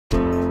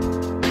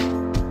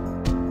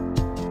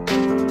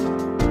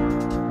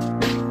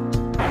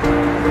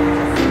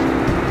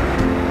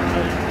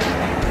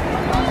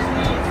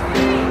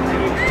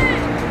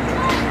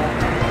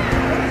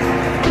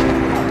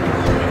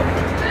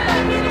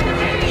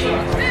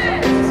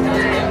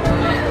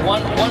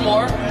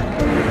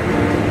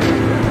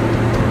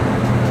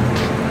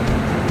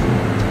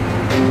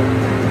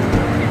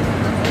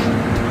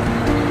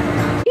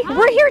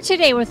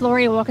today with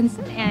Lori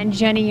Wilkinson and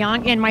Jenny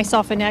Young and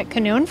myself, Annette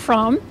Canoon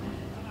from,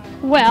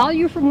 well,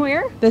 you're from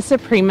where? The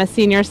Suprema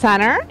Senior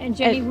Center. And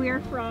Jenny, we're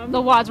from? The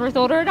Wadsworth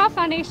Older Adult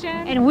Foundation.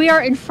 And we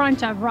are in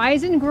front of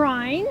Rise and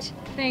Grind.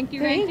 Thank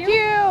you. Thank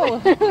you.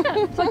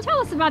 So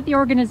tell us about the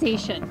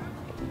organization.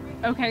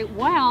 Okay,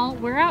 well,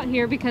 we're out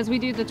here because we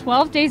do the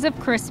 12 Days of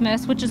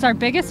Christmas, which is our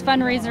biggest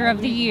fundraiser of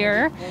the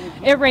year.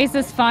 It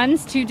raises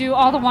funds to do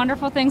all the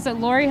wonderful things that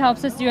Lori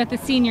helps us do at the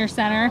Senior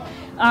Center.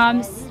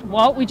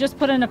 Well, we just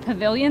put in a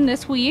pavilion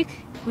this week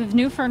with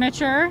new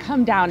furniture.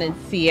 Come down and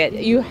see it.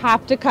 You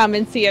have to come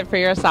and see it for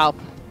yourself.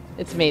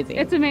 It's amazing.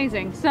 It's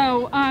amazing.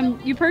 So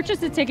you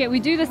purchase a ticket.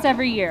 We do this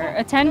every year.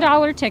 A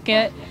 $10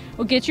 ticket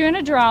will get you in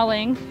a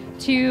drawing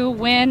to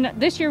win.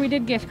 This year we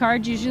did gift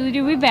cards.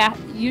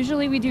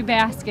 Usually we do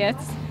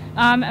baskets,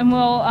 and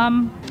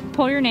we'll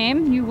pull your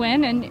name. You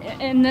win, and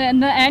in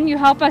the end, you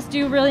help us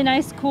do really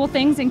nice, cool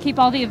things and keep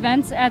all the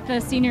events at the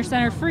Senior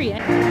Center free.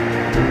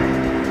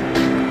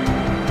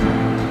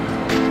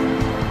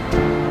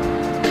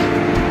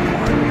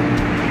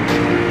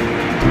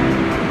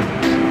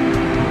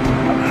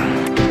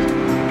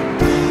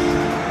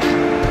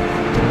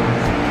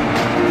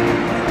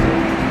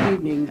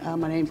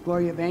 My name's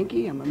Gloria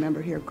Vanke. I'm a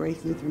member here of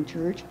Grace Lutheran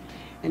Church,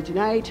 and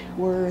tonight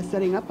we're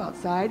setting up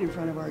outside in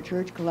front of our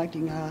church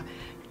collecting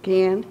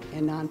canned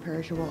and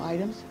non-perishable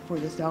items for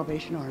the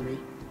Salvation Army.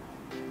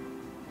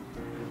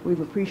 We've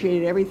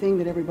appreciated everything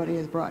that everybody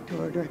has brought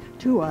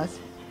to us,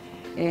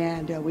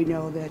 and we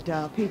know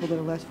that people that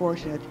are less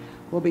fortunate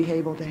will be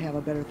able to have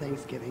a better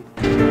Thanksgiving.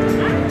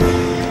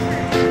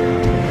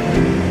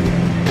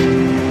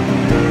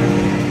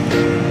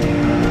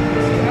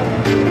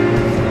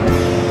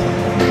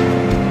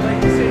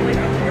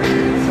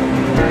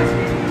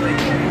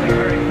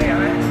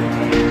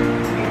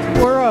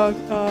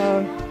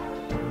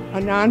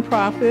 A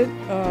nonprofit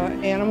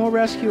animal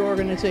rescue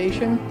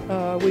organization.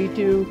 We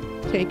do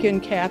take in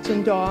cats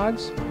and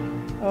dogs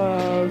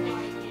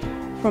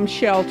from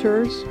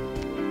shelters,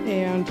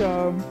 and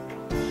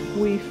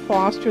we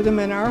foster them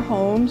in our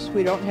homes.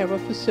 We don't have a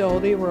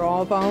facility. We're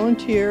all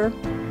volunteer.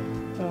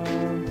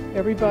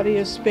 Everybody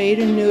is spayed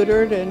and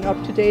neutered and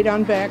up to date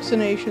on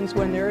vaccinations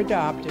when they're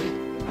adopted.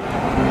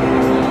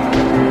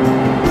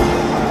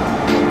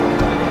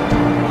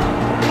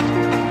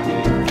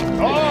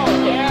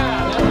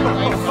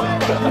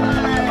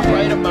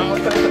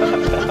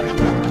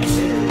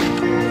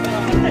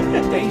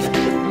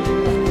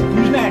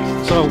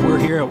 So we're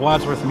here at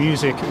Wadsworth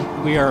Music.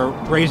 We are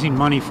raising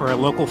money for a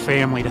local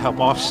family to help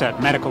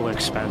offset medical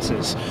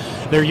expenses.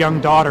 Their young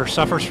daughter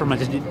suffers from a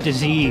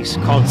disease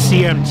called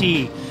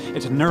CMT.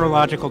 It's a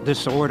neurological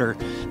disorder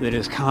that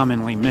is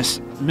commonly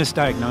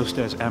misdiagnosed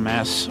as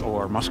MS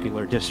or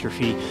muscular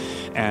dystrophy.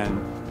 And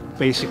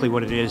basically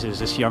what it is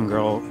this young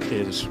girl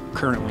is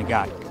currently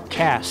got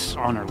casts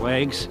on her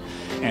legs,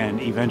 and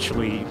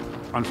eventually,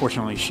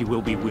 unfortunately, she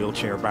will be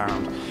wheelchair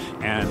bound,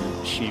 and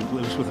she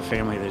lives with a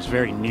family that is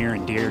very near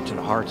and dear to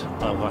the hearts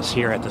of us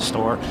here at the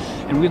store.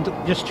 And we're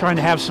just trying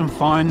to have some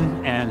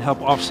fun and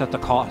help offset the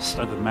cost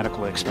of the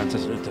medical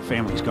expenses that the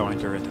family's going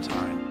through at the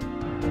time.